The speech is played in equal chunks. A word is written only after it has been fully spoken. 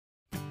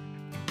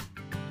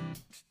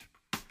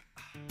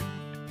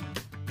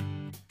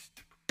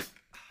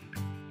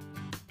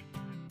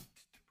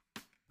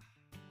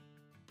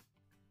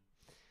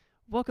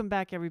Welcome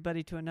back,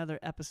 everybody, to another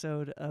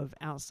episode of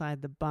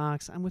Outside the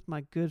Box. I'm with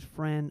my good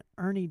friend,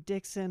 Ernie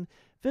Dixon,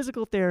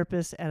 physical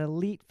therapist at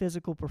Elite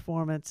Physical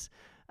Performance.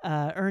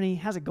 Ernie,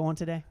 how's it going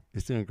today?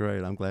 It's doing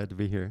great. I'm glad to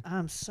be here.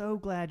 I'm so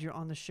glad you're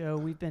on the show.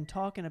 We've been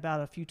talking about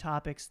a few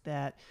topics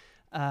that,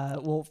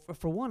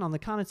 for one, on the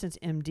Common Sense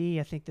MD,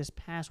 I think this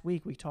past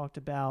week we talked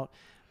about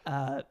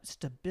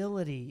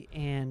stability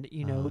and,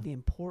 the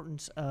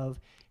importance of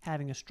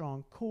having a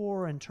strong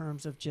core in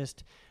terms of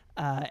just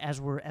as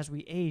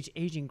we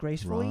aging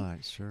gracefully.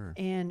 Right, sure.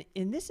 And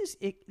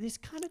this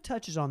kind of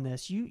touches on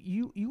this.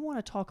 You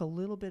want to talk a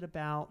little bit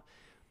about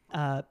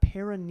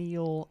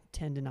perineal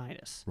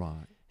tendinitis.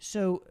 Right.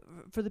 So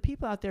for the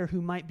people out there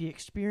who might be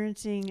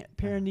experiencing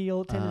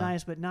perineal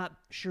tendinitis but not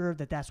sure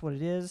that that's what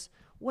it is,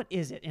 what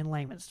is it in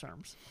layman's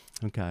terms?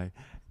 Okay.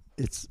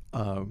 It's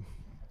on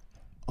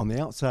the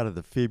outside of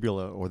the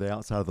fibula or the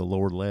outside of the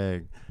lower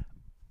leg.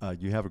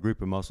 You have a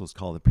group of muscles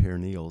called the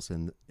perineals,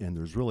 and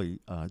there's really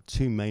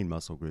two main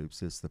muscle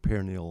groups. It's the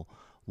perineal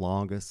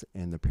longus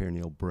and the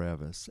perineal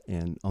brevis.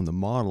 And on the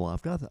model,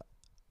 I've got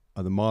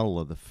the model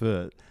of the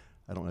foot.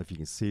 I don't know if you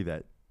can see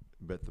that,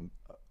 but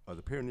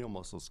the perineal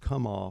muscles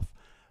come off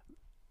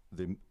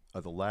the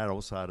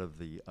lateral side of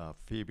the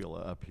fibula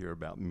up here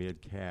about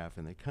mid-calf,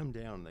 and they come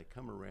down and they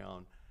come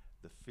around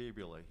the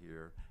fibula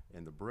here,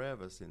 and the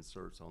brevis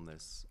inserts on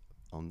this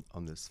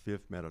on this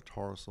fifth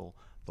metatarsal.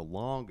 The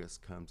longus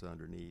comes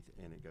underneath,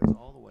 and it goes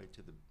all the way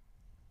to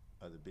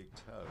the big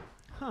toe,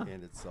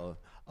 and it's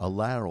a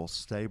lateral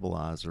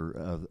stabilizer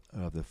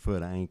of the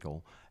foot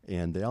ankle.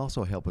 And they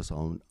also help us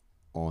on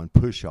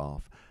push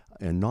off.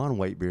 And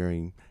non-weight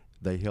bearing,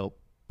 they help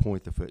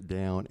point the foot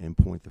down and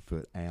point the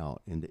foot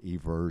out into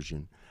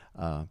eversion.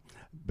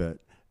 But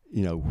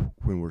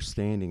when we're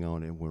standing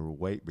on it, and when we're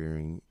weight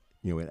bearing,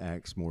 it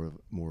acts more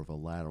of a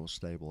lateral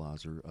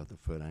stabilizer of the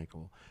foot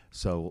ankle.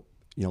 So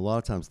a lot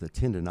of times the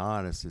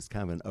tendinitis is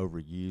kind of an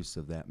overuse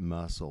of that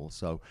muscle.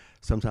 So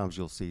sometimes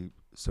you'll see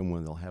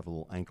someone, they'll have a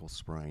little ankle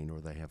sprain, or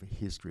they have a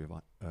history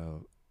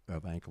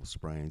of ankle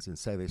sprains, and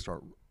say they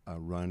start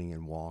running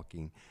and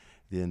walking,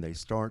 then they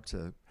start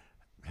to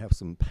have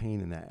some pain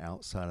in that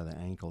outside of the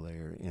ankle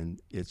there, and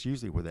it's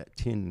usually where that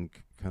tendon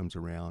comes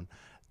around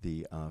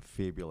the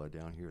fibula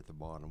down here at the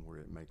bottom, where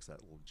it makes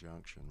that little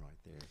junction right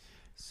there.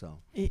 So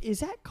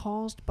is that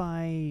caused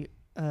by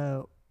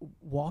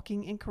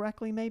walking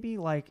incorrectly, maybe,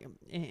 like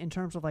in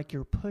terms of like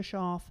your push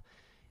off?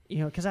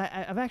 Because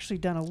I've actually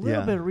done a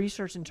little bit of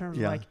research in terms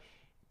of like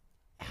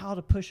how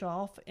to push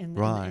off in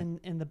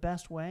the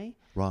best way.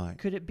 Right.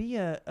 Could it be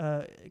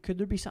could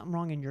there be something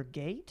wrong in your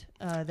gait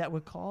that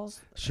would cause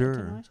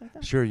tendinitis like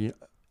that? Sure.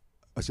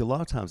 So a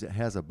lot of times it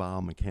has a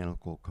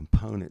biomechanical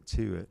component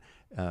to it.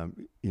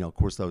 Of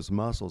course, those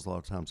muscles, a lot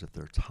of times if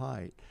they're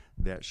tight,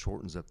 that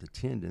shortens up the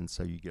tendon,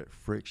 so you get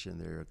friction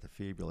there at the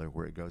fibula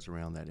where it goes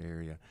around that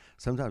area.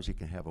 Sometimes you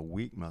can have a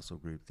weak muscle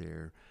group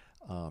there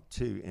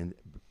too, and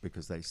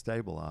because they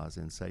stabilize,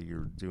 and say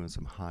you're doing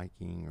some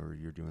hiking or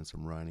you're doing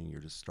some running,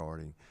 you're just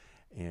starting,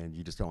 and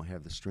you just don't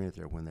have the strength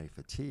there. When they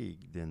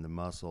fatigue, then the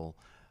muscle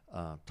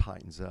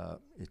tightens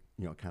up. It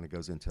kind of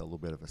goes into a little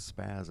bit of a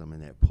spasm,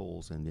 and that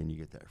pulls, and then you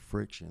get that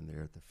friction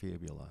there at the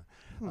fibula.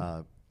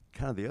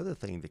 Kind of the other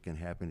thing that can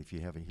happen if you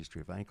have a history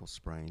of ankle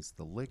sprains,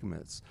 the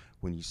ligaments,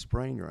 when you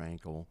sprain your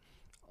ankle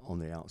on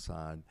the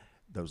outside,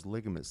 those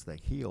ligaments, they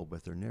heal,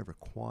 but they're never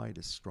quite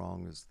as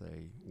strong as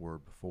they were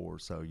before.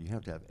 So you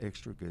have to have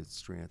extra good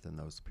strength in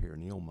those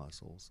perineal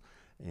muscles.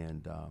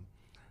 And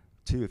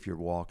two, if you're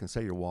walking,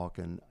 say you're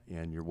walking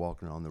and you're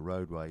walking on the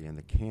roadway, and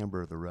the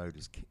camber of the road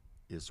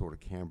is sort of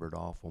cambered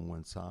off on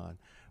one side,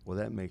 well,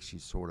 that makes you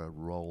sort of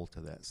roll to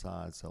that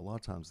side. So a lot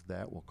of times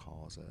that will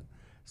cause it.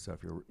 So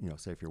if you're,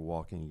 say if you're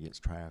walking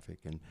against traffic,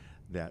 and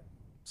that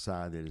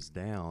side that is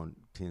down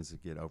tends to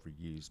get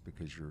overused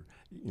because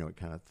it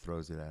kind of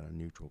throws it out of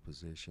neutral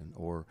position.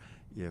 Or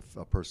if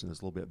a person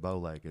is a little bit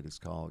bow-legged, it's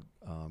called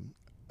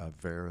a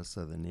varus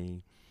of the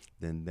knee,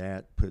 then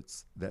that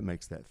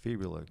makes that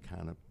fibula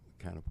kind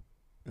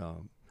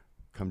of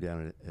come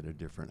down at a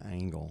different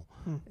angle,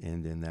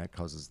 and then that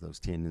causes those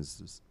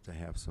tendons to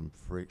have some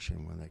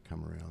friction when they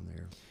come around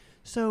there.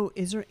 So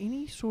is there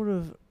any sort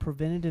of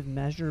preventative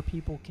measure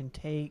people can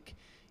take,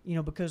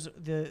 because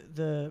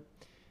the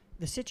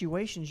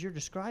situations you're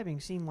describing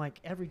seem like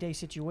everyday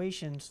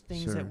situations,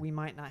 things Sure. that we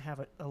might not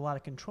have a lot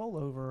of control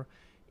over.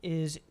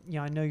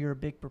 I know you're a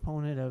big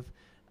proponent of,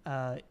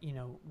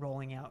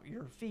 rolling out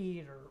your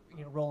feet, or,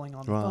 rolling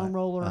on the foam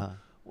roller.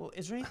 Well,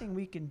 is there anything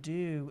we can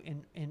do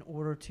in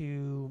order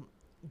to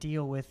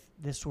deal with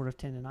this sort of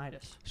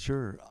tendinitis?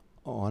 Sure.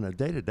 On a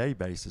day-to-day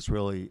basis,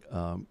 really,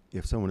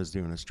 if someone is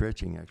doing a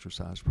stretching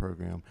exercise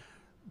program,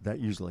 that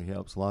usually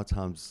helps. A lot of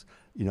times,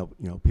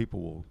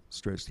 people will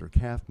stretch their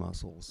calf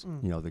muscles,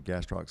 the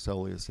gastroc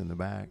soleus in the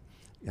back,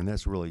 and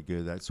that's really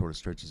good. That sort of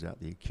stretches out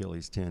the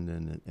Achilles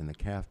tendon and the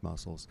calf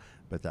muscles.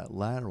 But that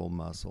lateral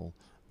muscle,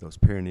 those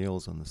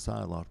perineals on the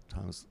side, a lot of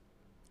times,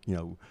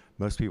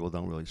 most people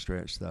don't really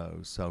stretch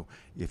those. So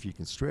if you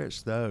can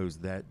stretch those,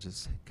 that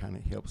just kind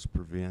of helps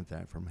prevent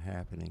that from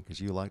happening, because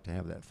you like to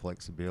have that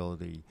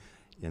flexibility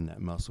in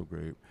that muscle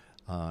group.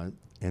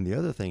 And the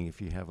other thing,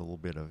 if you have a little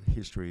bit of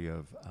history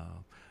of,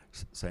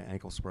 say,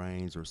 ankle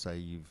sprains, or say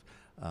you've,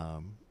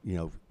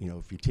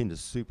 if you tend to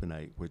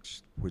supinate,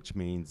 which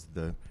means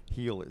the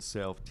heel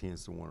itself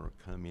tends to want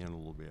to come in a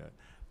little bit,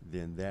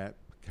 then that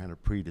kind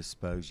of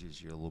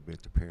predisposes you a little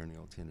bit to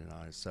peroneal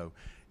tendonitis. So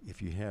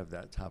if you have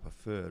that type of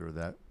foot or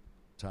that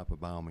type of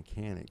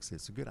biomechanics,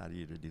 it's a good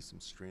idea to do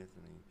some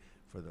strengthening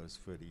for those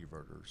foot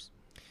everters.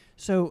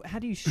 So how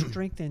do you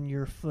strengthen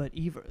your foot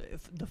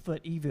the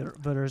foot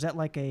everter? Is that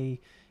like a,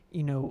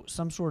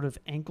 some sort of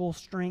ankle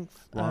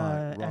strength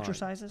Right.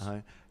 exercises?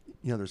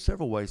 There's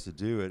several ways to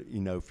do it.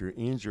 If you're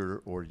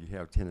injured or you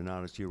have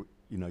tendonitis, you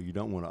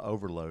don't want to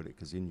overload it,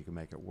 because then you can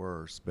make it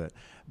worse. But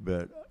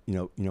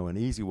an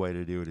easy way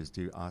to do it is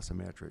do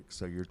isometric.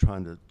 So you're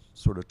trying to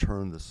sort of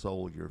turn the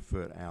sole of your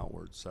foot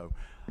outward. So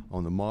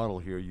on the model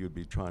here, you'd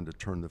be trying to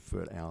turn the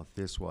foot out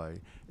this way,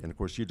 and of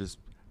course you just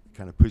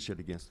kind of push it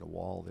against the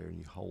wall there, and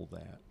you hold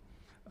that.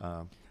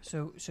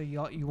 So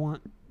you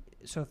want.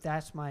 So if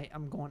that's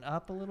I'm going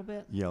up a little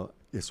bit.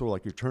 It's sort of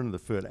like you're turning the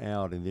foot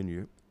out, and then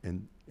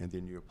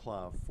you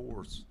apply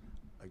force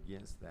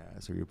against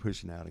that. So you're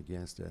pushing out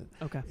against it.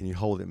 Okay. And you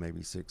hold it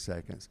maybe 6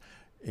 seconds.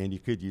 And you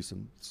could use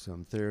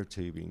some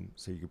TheraTubing.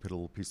 So you could put a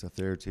little piece of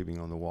TheraTubing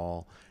on the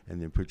wall,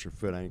 and then put your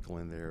foot ankle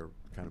in there,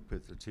 kind of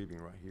put the tubing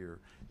right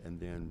here, and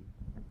then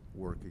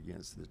work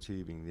against the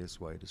tubing this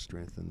way to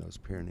strengthen those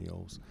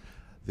peroneals.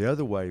 The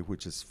other way,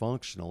 which is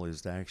functional,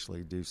 is to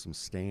actually do some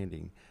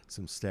standing,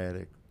 some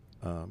static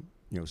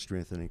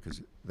strengthening,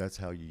 because that's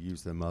how you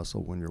use the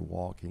muscle when you're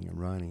walking and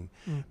running.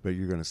 But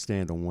you're going to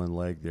stand on one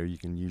leg there. You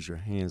can use your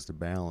hands to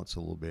balance a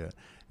little bit,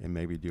 and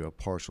maybe do a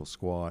partial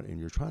squat, and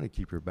you're trying to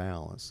keep your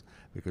balance,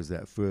 because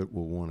that foot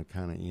will want to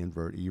kind of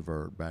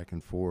evert back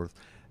and forth,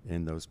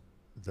 and those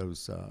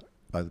the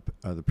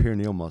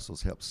peroneal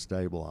muscles help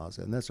stabilize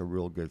it, and that's a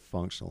real good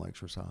functional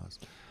exercise.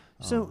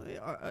 So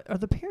are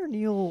the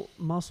peroneal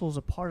muscles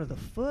a part of the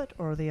foot,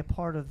 or are they a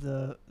part of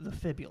the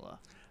fibula?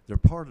 They're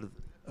part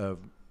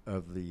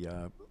of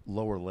the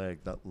lower leg,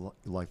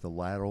 like the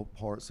lateral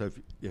part. So if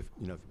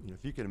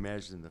you can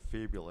imagine the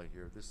fibula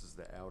here, this is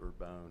the outer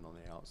bone on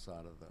the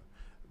outside of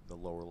the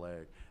lower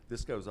leg.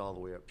 This goes all the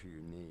way up to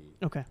your knee.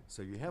 Okay.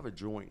 So you have a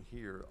joint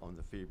here on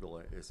the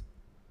fibula.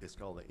 It's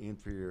called the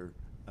inferior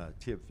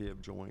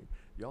tib-fib joint.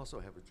 You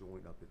also have a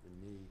joint up at the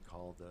knee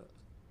called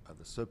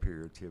the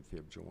superior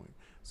tib-fib joint.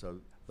 So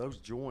those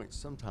joints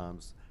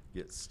sometimes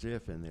get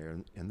stiff in there,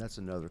 and that's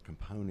another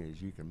component, is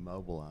you can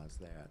mobilize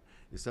that.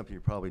 It's something you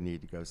probably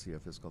need to go see a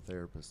physical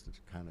therapist to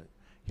kind of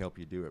help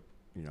you do it,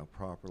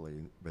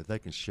 properly. But they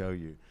can show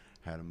you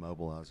how to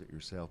mobilize it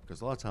yourself, because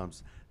a lot of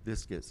times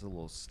this gets a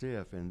little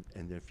stiff, and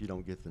if you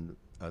don't get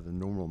the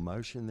normal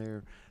motion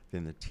there,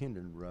 then the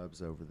tendon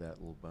rubs over that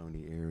little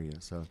bony area.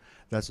 So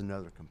that's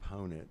another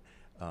component.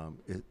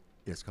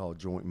 It's called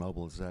joint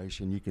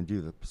mobilization. You can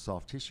do the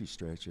soft tissue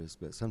stretches,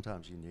 but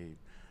sometimes you need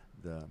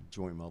the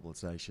joint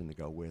mobilization to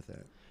go with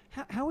it.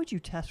 How would you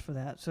test for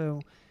that?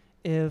 So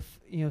if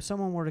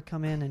someone were to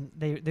come in and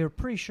they're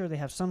pretty sure they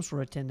have some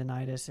sort of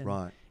tendonitis, and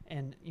right.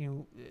 and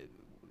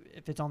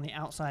if it's on the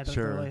outside of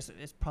Sure. the leg,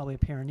 it's probably a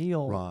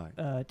peroneal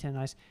Right.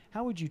 tendonitis.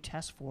 How would you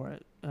test for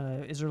it?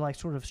 Is there like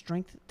sort of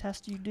strength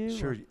test you do?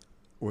 Sure.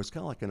 Or it's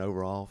kind of like an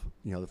overall.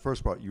 The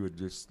first part you would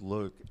just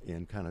look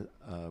and kind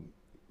of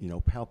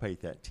palpate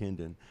that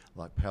tendon,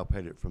 like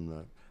palpate it from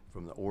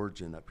the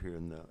origin up here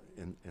in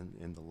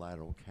the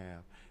lateral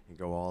calf, and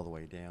go all the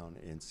way down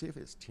and see if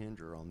it's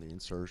tender on the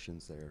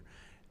insertions there.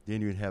 Then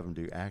you'd have them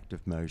do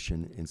active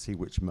motion and see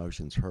which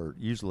motions hurt.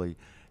 Usually,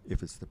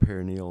 if it's the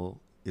peroneal,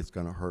 it's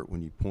going to hurt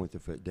when you point the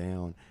foot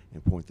down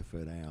and point the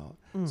foot out.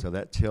 So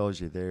that tells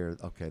you there,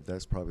 okay,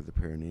 that's probably the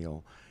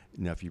peroneal.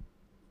 Now, if you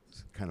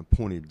kind of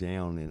pointed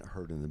down and it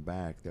hurt in the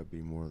back, that'd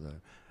be more of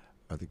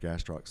the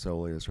gastroc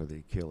soleus or the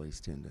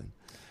Achilles tendon.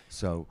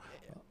 So,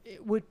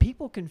 would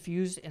people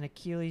confuse an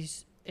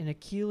Achilles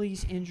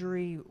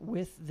injury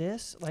with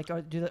this? Like,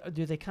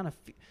 do they kind of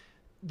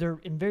they're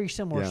in very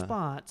similar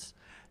spots?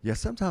 Yeah,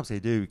 sometimes they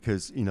do,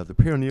 because the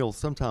peroneal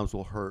sometimes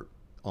will hurt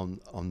on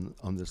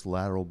this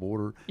lateral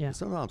border. Yeah.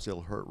 Sometimes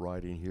it'll hurt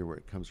right in here where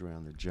it comes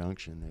around the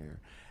junction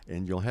there,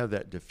 and you'll have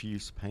that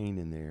diffuse pain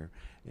in there.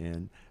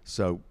 And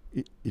so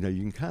you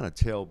can kind of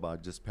tell by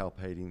just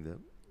palpating the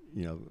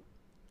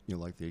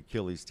like the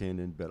Achilles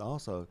tendon, but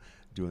also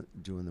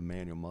doing the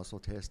manual muscle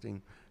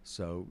testing.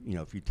 So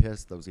if you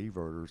test those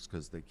everters,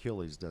 because the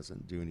Achilles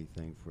doesn't do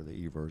anything for the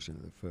eversion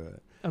of the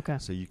foot. Okay.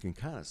 So you can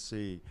kind of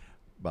see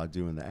by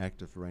doing the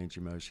active range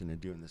of motion and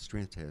doing the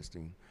strength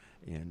testing,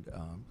 and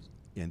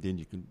then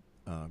you can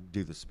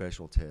do the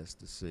special test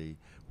to see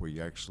where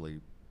you actually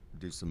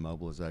do some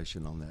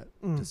mobilization on that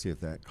to see if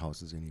that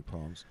causes any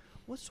problems.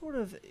 What sort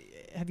of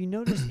have you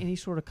noticed any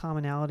sort of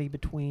commonality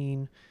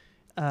between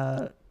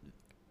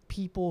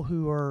people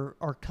who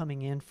are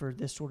coming in for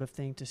this sort of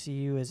thing to see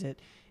you? Is it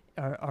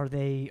are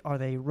they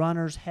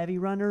runners, heavy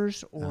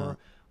runners, or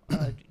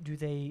do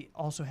they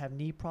also have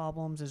knee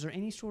problems? Is there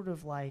any sort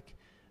of like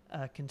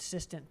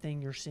consistent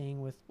thing you're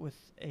seeing with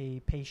a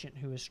patient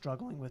who is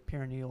struggling with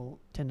peroneal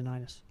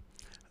tendonitis?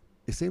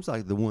 it seems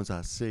like the ones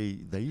I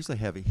see, they usually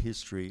have a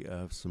history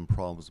of some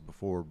problems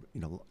before.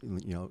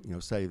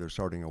 Say they're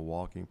starting a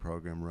walking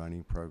program,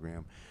 running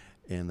program,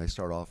 and they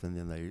start off, and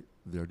then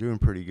they're doing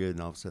pretty good, and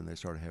all of a sudden they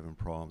start having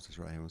problems. They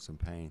start having some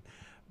pain.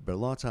 But a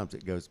lot of times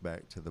it goes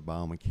back to the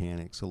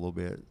biomechanics a little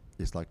bit.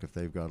 It's like if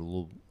they've got a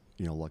little,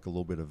 like a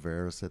little bit of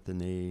varus at the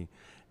knee,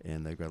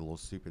 and they've got a little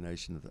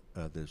supination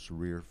of this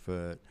rear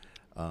foot.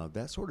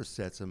 That sort of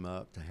sets them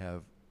up to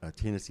have a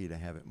tendency to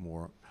have it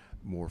more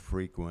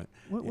frequent.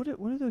 What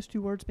do those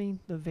two words mean?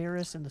 The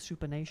varus and the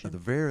supination? The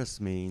varus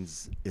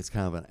means it's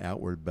kind of an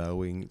outward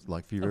bowing.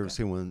 Like if you've ever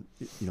seen one,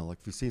 like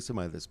if you've seen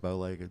somebody that's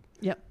bow-legged,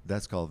 yep,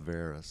 that's called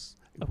varus.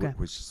 Okay.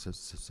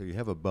 So you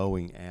have a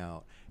bowing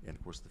out, and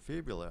of course the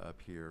fibula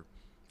up here,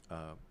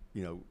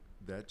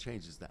 that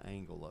changes the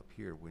angle up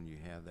here when you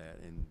have that,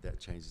 and that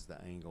changes the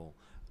angle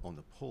on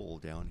the pull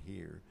down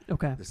here.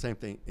 Okay. The same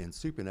thing in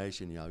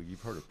supination.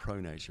 You've heard of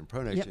pronation.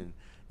 Pronation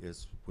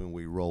is when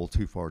we roll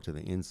too far to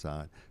the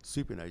inside.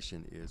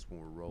 Supination is when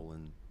we're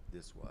rolling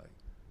this way.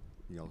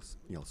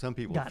 Some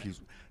people, if you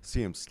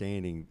see them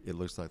standing, it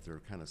looks like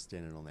they're kind of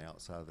standing on the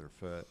outside of their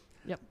foot.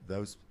 Yep.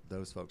 Those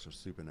folks are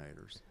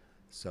supinators.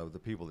 So the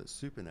people that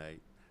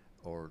supinate,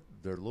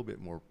 they're a little bit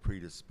more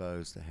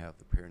predisposed to have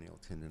the peroneal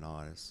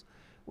tendonitis.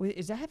 Well,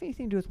 does that have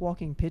anything to do with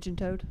walking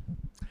pigeon-toed?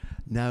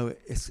 No,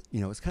 it's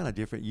kind of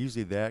different.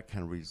 Usually that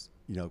kind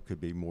of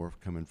could be more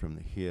coming from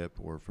the hip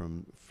or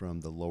from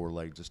the lower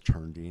leg just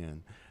turned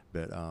in,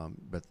 but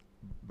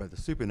the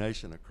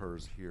supination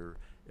occurs here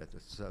at the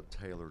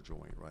subtalar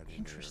joint right in there.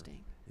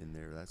 Interesting. In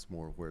there, that's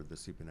more where the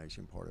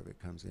supination part of it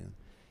comes in.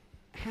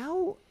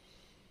 How,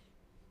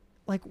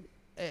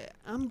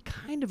 I'm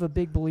kind of a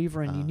big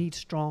believer in you need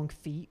strong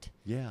feet.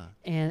 Yeah.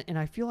 And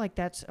I feel like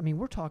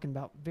we're talking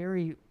about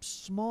very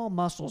small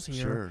muscles here.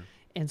 Sure.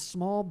 And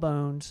small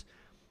bones.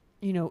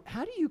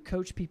 How do you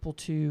coach people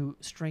to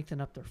strengthen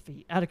up their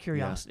feet, out of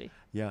curiosity?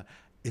 Yeah.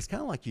 It's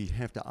kind of like you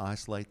have to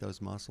isolate those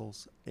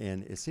muscles,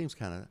 and it seems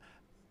kind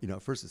of,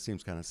 at first it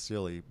seems kind of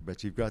silly,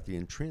 but you've got the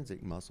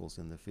intrinsic muscles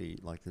in the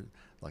feet, like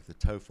the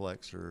toe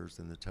flexors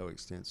and the toe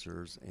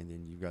extensors, and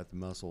then you've got the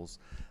muscles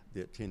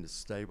that tend to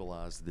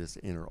stabilize this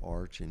inner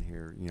arch in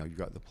here. You've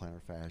got the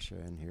plantar fascia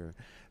in here.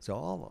 So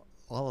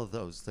all of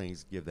those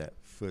things give that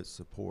foot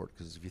support,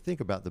 because if you think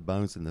about the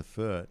bones in the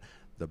foot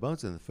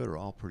are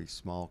all pretty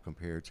small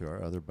compared to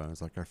our other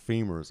bones. Like our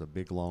femur is a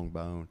big, long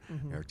bone.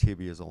 Mm-hmm. Our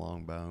tibia is a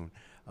long bone.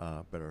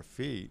 But our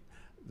feet,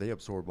 they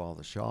absorb all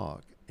the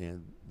shock,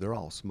 and they're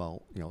all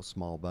small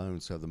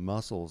bones. So the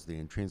muscles, the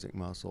intrinsic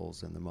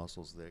muscles, and the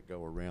muscles that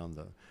go around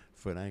the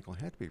foot ankle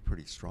have to be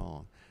pretty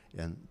strong.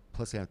 And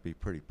plus they have to be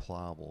pretty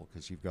pliable,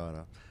 because you've got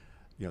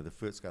the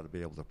foot's got to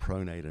be able to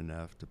pronate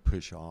enough to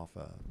push off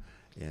of.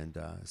 And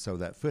so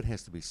that foot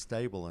has to be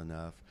stable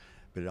enough,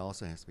 but it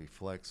also has to be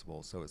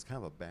flexible. So it's kind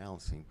of a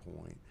balancing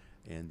point.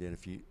 And then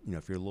if you're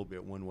a little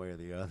bit one way or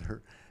the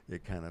other,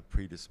 it kind of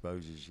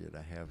predisposes you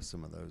to have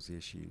some of those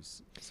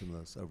issues, some of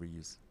those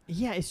overuse.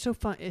 Yeah, it's so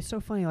fun. It's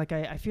so funny. Like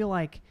I feel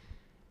like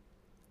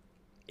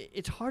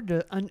it's hard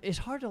to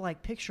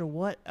like picture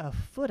what a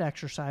foot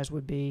exercise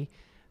would be,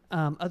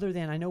 other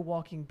than I know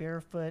walking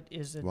barefoot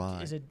is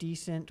a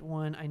decent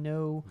one. I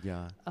know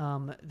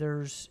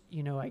there's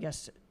I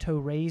guess toe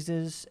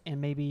raises and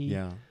maybe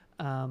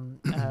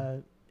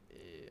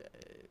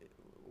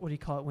what do you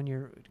call it when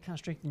you're kind of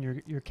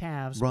strengthening your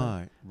calves?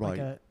 Right.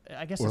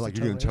 I guess or it's like a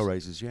you're doing toe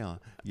raise. raises.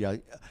 Yeah.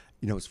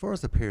 As far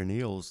as the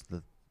peroneals,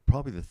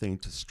 probably the thing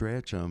to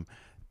stretch them,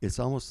 it's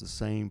almost the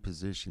same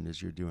position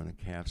as you're doing a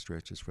calf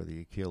stretches for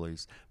the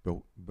Achilles.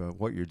 But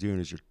what you're doing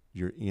is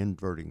you're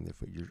inverting the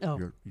foot.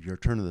 You're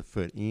turning the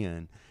foot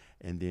in,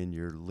 and then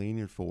you're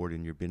leaning forward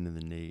and you're bending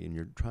the knee, and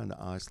you're trying to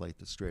isolate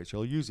the stretch.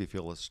 You'll usually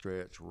feel a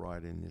stretch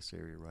right in this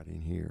area, right in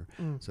here.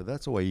 So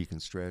that's the way you can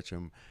stretch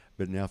them.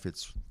 But now if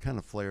it's kind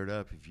of flared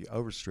up, if you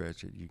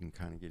overstretch it, you can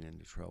kind of get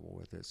into trouble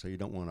with it. So you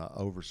don't want to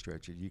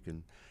overstretch it. You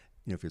can,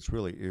 if it's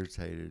really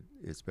irritated,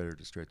 it's better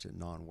to stretch it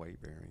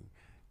non-weight bearing,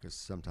 because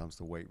sometimes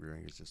the weight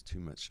bearing is just too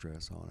much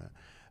stress on it.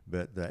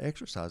 But the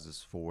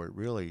exercises for it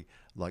really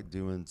like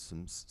doing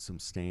some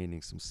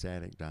standing, some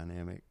static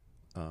dynamic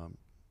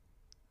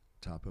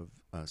type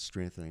of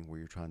strengthening where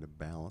you're trying to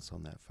balance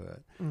on that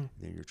foot.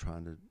 Then you're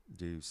trying to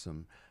do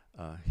some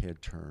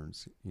head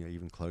turns.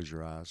 Even close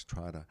your eyes.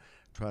 Try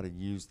to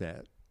use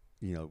that.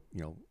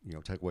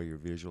 Take away your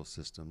visual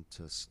system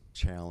to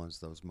challenge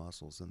those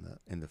muscles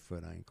in the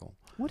foot ankle.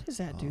 What does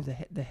that do?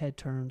 The head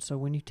turn. So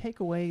when you take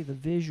away the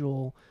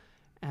visual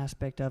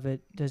aspect of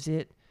it, does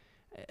it?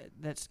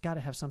 That's got to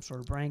have some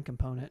sort of brain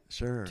component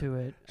to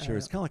it. Sure,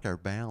 it's kind of like our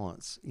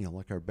balance.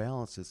 Like our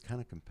balance is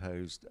kind of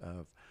composed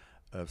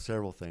of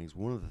several things.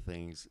 One of the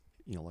things,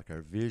 like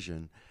our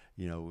vision,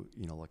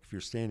 like if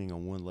you're standing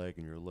on one leg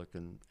and you're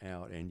looking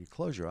out and you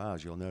close your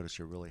eyes, you'll notice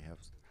you really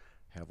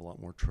have a lot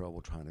more trouble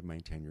trying to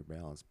maintain your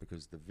balance,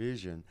 because the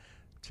vision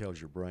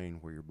tells your brain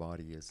where your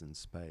body is in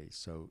space.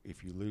 So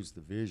if you lose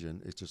the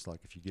vision, it's just like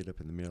if you get up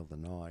in the middle of the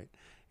night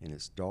and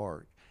it's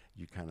dark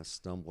you kind of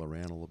stumble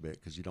around a little bit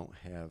because you don't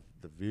have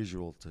the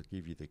visual to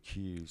give you the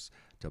cues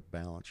to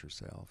balance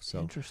yourself. So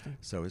Interesting.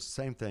 So it's the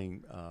same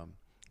thing.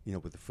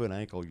 With the foot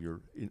ankle,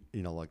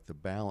 like the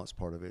balance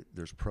part of it,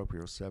 there's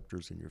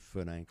proprioceptors in your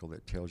foot ankle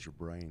that tells your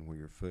brain where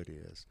your foot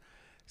is.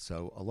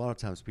 So a lot of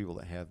times people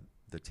that have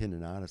the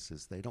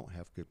tendinitises, they don't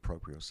have good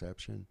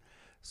proprioception.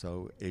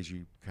 So as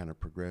you kind of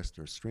progress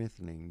their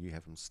strengthening, you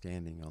have them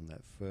standing on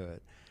that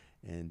foot,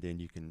 and then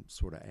you can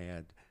sort of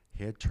add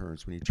head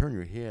turns. When you turn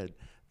your head,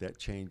 that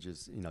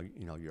changes.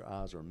 Your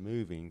eyes are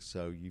moving,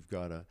 so you've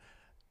got to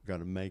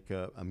make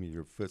up. I mean,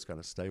 your foot's got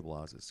to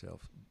stabilize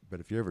itself. But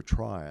if you ever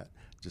try it,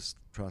 just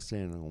try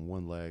standing on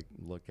one leg,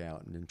 look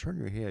out, and then turn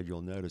your head.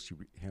 You'll notice you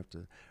have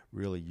to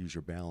really use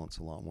your balance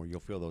a lot more. You'll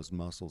feel those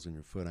muscles in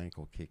your foot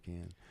ankle kick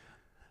in.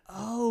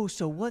 Oh,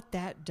 so what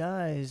that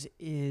does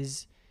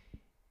is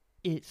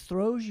it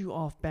throws you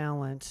off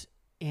balance,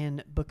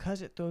 and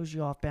because it throws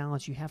you off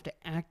balance, you have to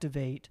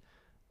activate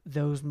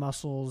those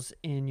muscles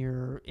in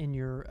your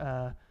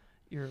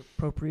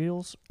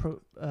proprioceptors,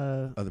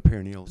 The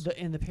perineals.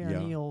 In the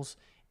perineals,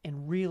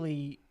 and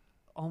really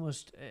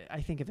almost,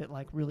 I think of it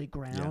like really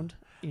ground.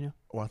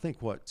 Well, I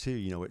think what too,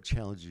 it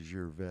challenges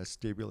your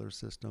vestibular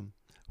system,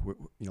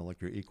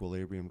 like your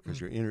equilibrium,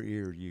 because your inner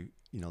ear,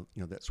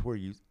 that's where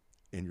you,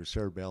 and your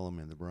cerebellum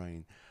and the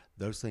brain,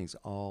 those things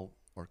all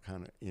are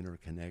kind of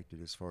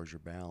interconnected as far as your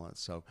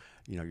balance. So,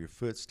 your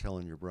foot's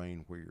telling your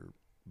brain where your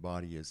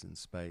body is in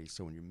space.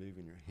 So when you're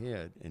moving your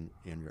head and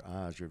your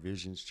eyes, your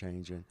vision's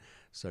changing.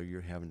 So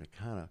you're having to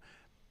kind of,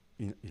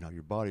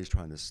 your body's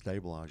trying to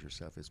stabilize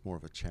yourself. It's more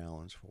of a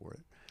challenge for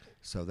it.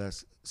 So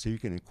you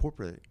can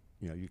incorporate,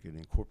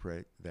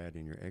 that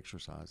in your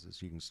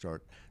exercises. You can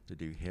start to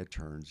do head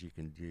turns. You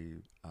can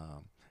do,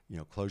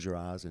 close your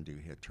eyes and do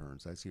head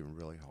turns. That's even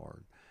really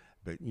hard.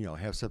 But,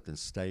 have something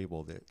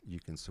stable that you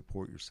can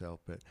support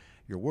yourself. But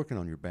you're working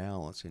on your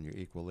balance and your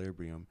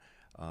equilibrium,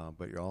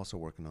 but you're also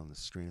working on the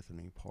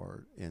strengthening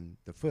part. And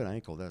the foot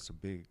ankle, that's a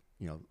big,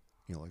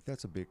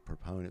 that's a big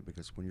proponent,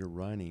 because when you're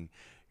running,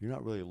 you're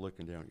not really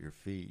looking down at your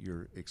feet.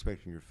 You're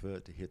expecting your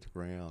foot to hit the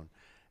ground,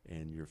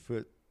 and your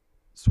foot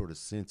sort of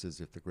senses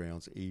if the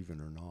ground's even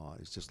or not.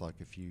 It's just like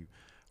if you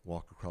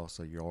walk across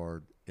a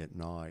yard at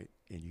night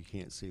and you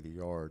can't see the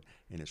yard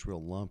and it's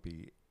real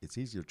lumpy, it's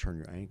easy to turn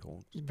your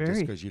ankle. Very.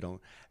 Just because you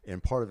don't,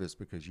 and part of it's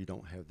because you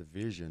don't have the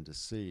vision to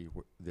see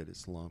that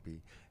it's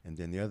lumpy. And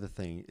then the other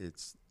thing,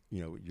 it's,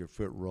 your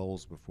foot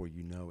rolls before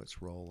you know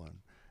it's rolling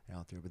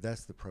out there. But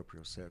that's the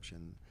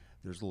proprioception.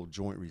 There's little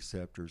joint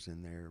receptors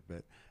in there,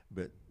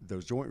 but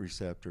those joint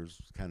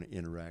receptors kind of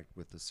interact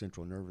with the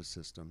central nervous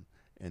system,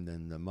 and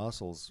then the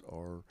muscles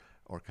are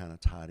kind of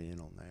tied in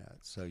on that.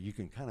 So you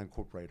can kind of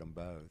incorporate them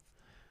both.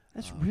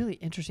 That's really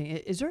interesting.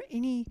 Is there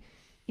any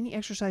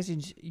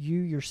exercises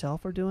you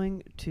yourself are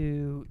doing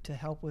to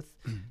help with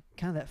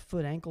kind of that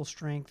foot ankle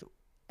strength,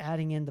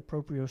 adding in the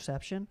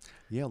proprioception?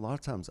 Yeah, a lot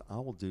of times I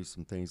will do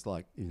some things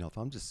like, if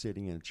I'm just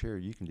sitting in a chair,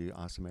 you can do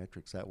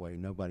isometrics that way.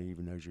 Nobody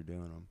even knows you're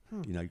doing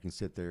them. You can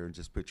sit there and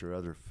just put your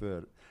other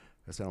foot.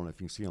 I don't know if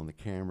you can see on the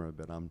camera,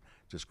 but I'm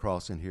just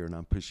crossing here and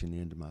I'm pushing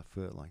into my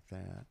foot like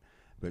that.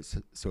 But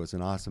so it's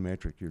an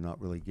isometric. You're not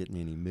really getting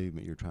any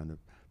movement. You're trying to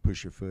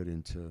push your foot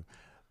into,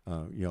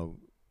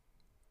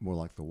 more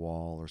like the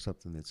wall or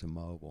something that's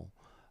immobile.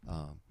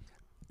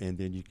 And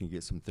then you can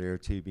get some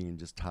therotubing and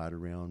just tie it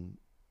around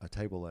a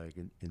table leg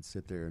and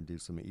sit there and do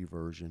some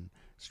eversion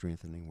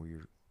strengthening, where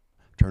you're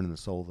turning the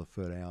sole of the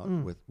foot out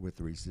with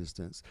the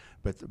resistance.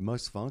 But the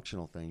most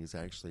functional thing is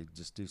actually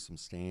just do some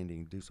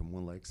standing, do some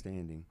one leg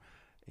standing,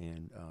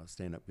 and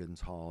stand up good and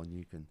tall, and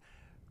you can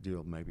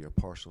do maybe a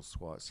partial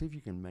squat. See if you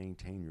can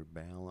maintain your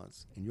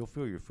balance, and you'll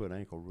feel your foot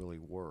ankle really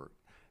work.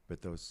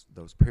 But those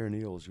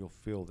perineals, you'll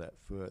feel that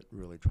foot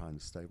really trying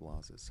to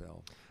stabilize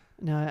itself.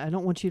 Now, I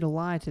don't want you to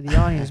lie to the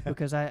audience,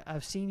 because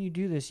I've seen you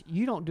do this.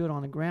 You don't do it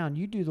on the ground.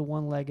 You do the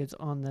one-leggeds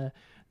on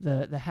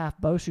the half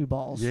Bosu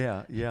balls.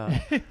 Yeah.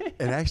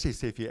 And actually,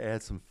 see, if you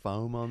add some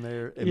foam on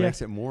there, it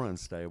makes it more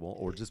unstable.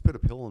 Or just put a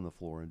pillow on the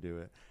floor and do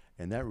it.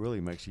 And that really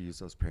makes you use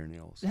those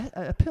perineals.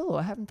 A pillow?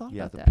 I haven't thought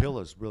about that. Yeah, the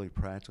pillow is really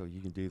practical.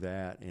 You can do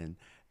that, and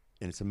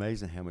it's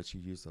amazing how much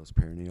you use those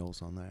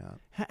perineals on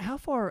that. How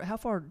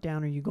far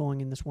down are you going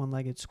in this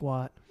one-legged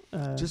squat?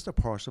 Just a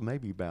partial,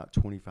 maybe about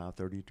 25,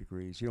 30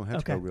 degrees. You don't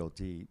have to go real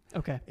deep.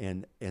 Okay.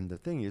 And the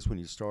thing is, when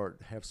you start,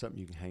 have something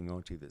you can hang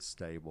on to that's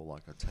stable,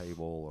 like a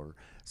table or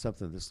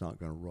something that's not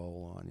going to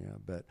roll on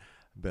you.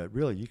 But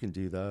really, you can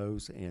do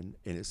those, and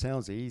it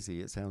sounds easy.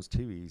 It sounds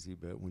too easy,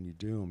 but when you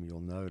do them, you'll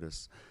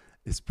notice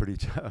it's pretty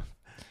tough.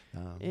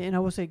 And I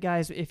will say,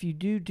 guys, if you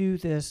do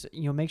this,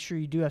 make sure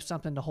you do have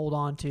something to hold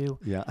on to.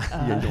 Yeah,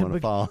 you don't want to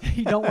fall.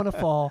 You don't want to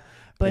fall.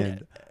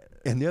 But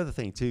and the other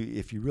thing too,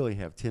 if you really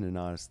have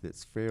tendonitis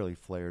that's fairly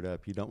flared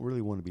up, you don't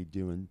really want to be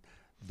doing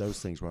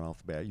those things right off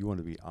the bat. You want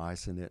to be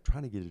icing it,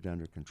 trying to get it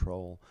under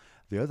control.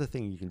 The other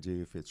thing you can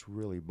do, if it's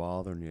really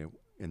bothering you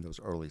in those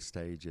early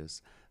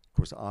stages, of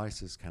course,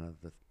 ice is kind of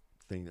the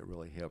thing that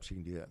really helps. You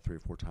can do that 3 or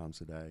 4 times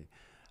a day,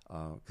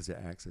 because it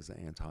acts as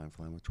an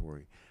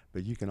anti-inflammatory.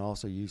 But you can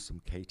also use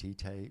some KT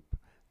tape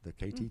The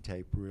KT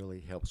tape really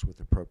helps with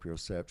the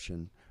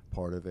proprioception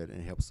part of it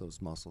and helps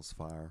those muscles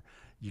fire.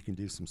 You can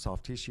do some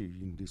soft tissue. You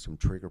can do some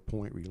trigger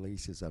point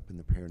releases up in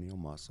the perineal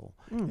muscle,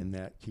 and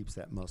that keeps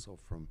that muscle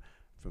from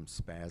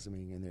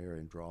spasming in there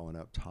and drawing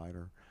up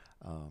tighter.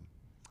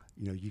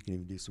 You can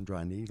even do some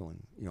dry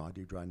needling. I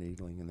do dry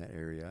needling in that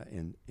area,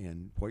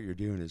 and what you're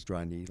doing is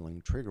dry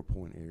needling trigger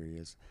point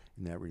areas,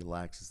 and that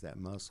relaxes that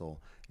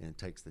muscle and it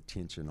takes the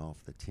tension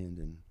off the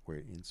tendon where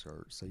it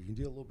inserts. So you can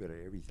do a little bit of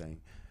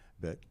everything,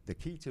 but the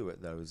key to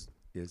it though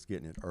is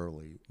getting it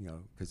early.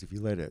 Because if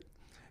you let it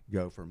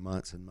go for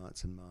months and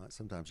months and months,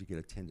 sometimes you get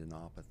a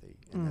tendinopathy,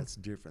 and that's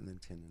different than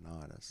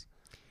tendinitis.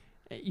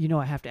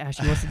 I have to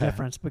ask you what's the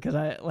difference, because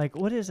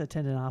what is a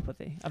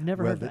tendinopathy? I've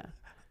never heard that.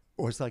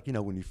 Or it's like,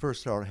 when you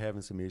first start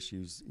having some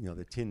issues,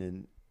 the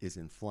tendon is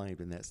inflamed,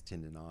 and that's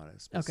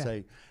tendinitis. But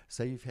Okay.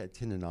 say you've had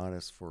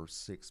tendinitis for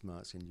 6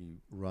 months, and you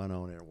run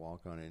on it or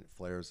walk on it, and it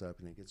flares up,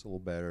 and it gets a little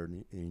better,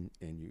 and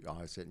you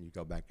ice it, and you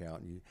go back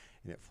out, and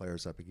it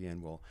flares up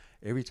again. Well,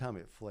 every time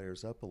it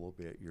flares up a little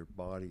bit, your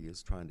body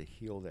is trying to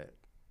heal that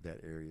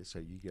area, so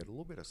you get a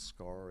little bit of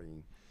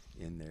scarring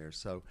in there.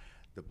 So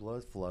the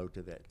blood flow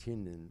to that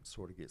tendon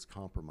sort of gets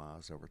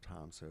compromised over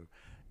time.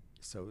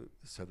 So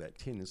that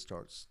tendon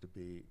starts to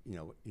be,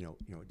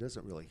 it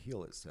doesn't really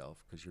heal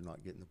itself because you're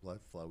not getting the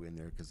blood flow in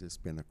there because it's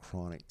been a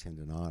chronic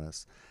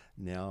tendinitis.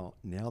 Now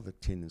the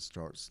tendon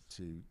starts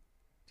to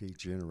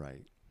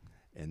degenerate,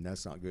 and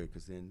that's not good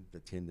because then the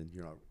tendon,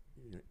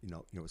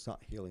 it's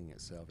not healing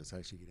itself. It's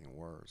actually getting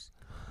worse.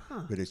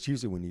 Huh. But it's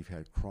usually when you've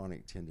had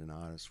chronic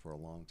tendinitis for a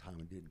long time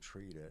and didn't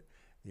treat it,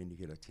 then you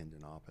get a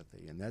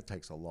tendinopathy, and that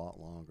takes a lot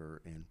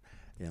longer. And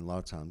a lot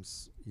of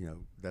times,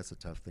 that's a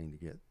tough thing to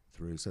get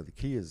through. So the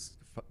key is,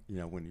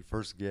 when you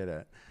first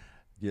get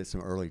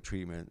some early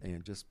treatment,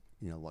 and just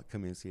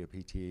come in and see a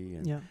PT,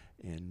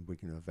 and we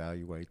can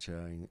evaluate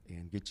you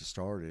and get you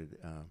started.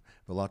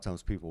 But a lot of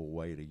times people will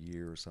wait a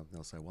year or something.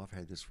 They'll say, "Well, I've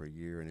had this for a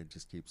year," and it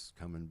just keeps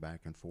coming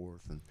back and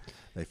forth. And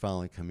they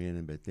finally come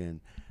in, but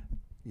then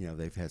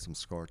they've had some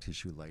scar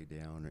tissue laid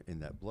down,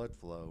 and that blood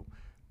flow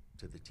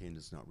to the tendon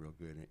is not real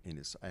good, and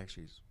it's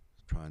actually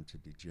trying to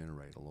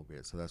degenerate a little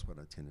bit. So that's what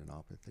a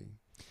tendinopathy.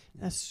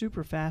 That's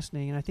super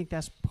fascinating, and I think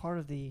that's part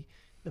of the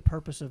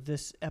purpose of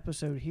this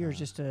episode here is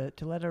just to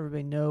let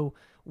everybody know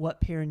what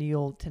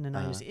perineal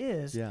tendinitis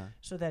is,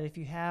 so that if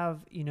you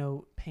have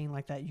pain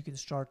like that, you can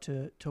start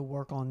to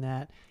work on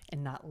that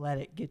and not let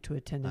it get to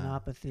a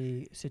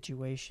tendinopathy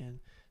situation.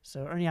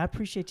 So Ernie, I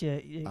appreciate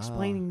you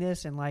explaining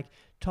this and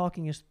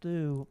talking us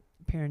through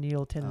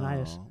perineal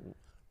tendinitis.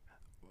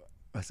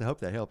 I hope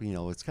that helped.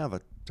 It's kind of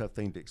a tough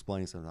thing to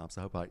explain sometimes.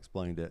 I hope I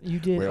explained it. You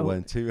did. Where it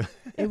wasn't too.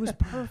 It was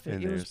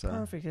perfect.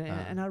 Perfect.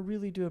 And I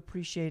really do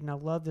appreciate it, and I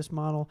love this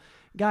model.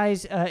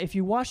 Guys, if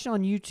you watched it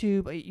on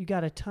YouTube, you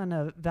got a ton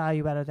of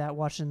value out of that,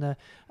 watching the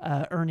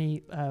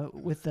Ernie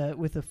with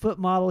the foot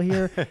model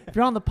here. If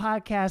you're on the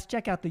podcast,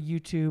 check out the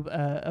YouTube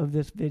of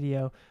this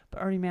video.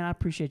 But Ernie, man, I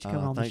appreciate you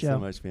coming on the show. Thanks so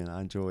much, man. I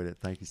enjoyed it.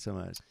 Thank you so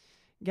much.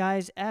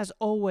 Guys, as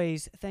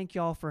always, thank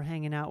y'all for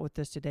hanging out with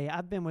us today.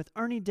 I've been with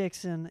Ernie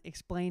Dixon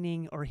he's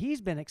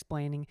been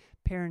explaining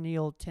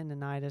perineal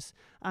tendinitis.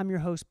 I'm your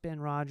host, Ben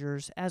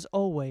Rogers. As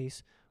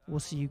always, we'll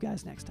see you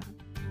guys next time.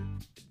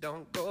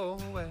 Don't go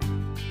away.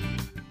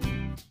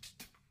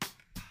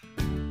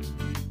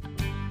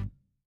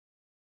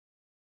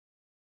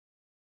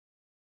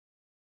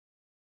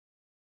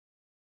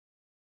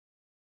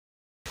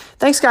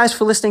 Thanks, guys,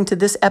 for listening to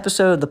this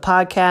episode of the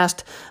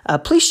podcast.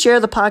 Please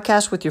share the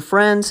podcast with your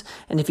friends.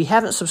 And if you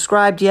haven't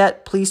subscribed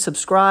yet, please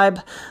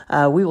subscribe.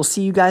 We will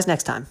see you guys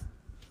next time.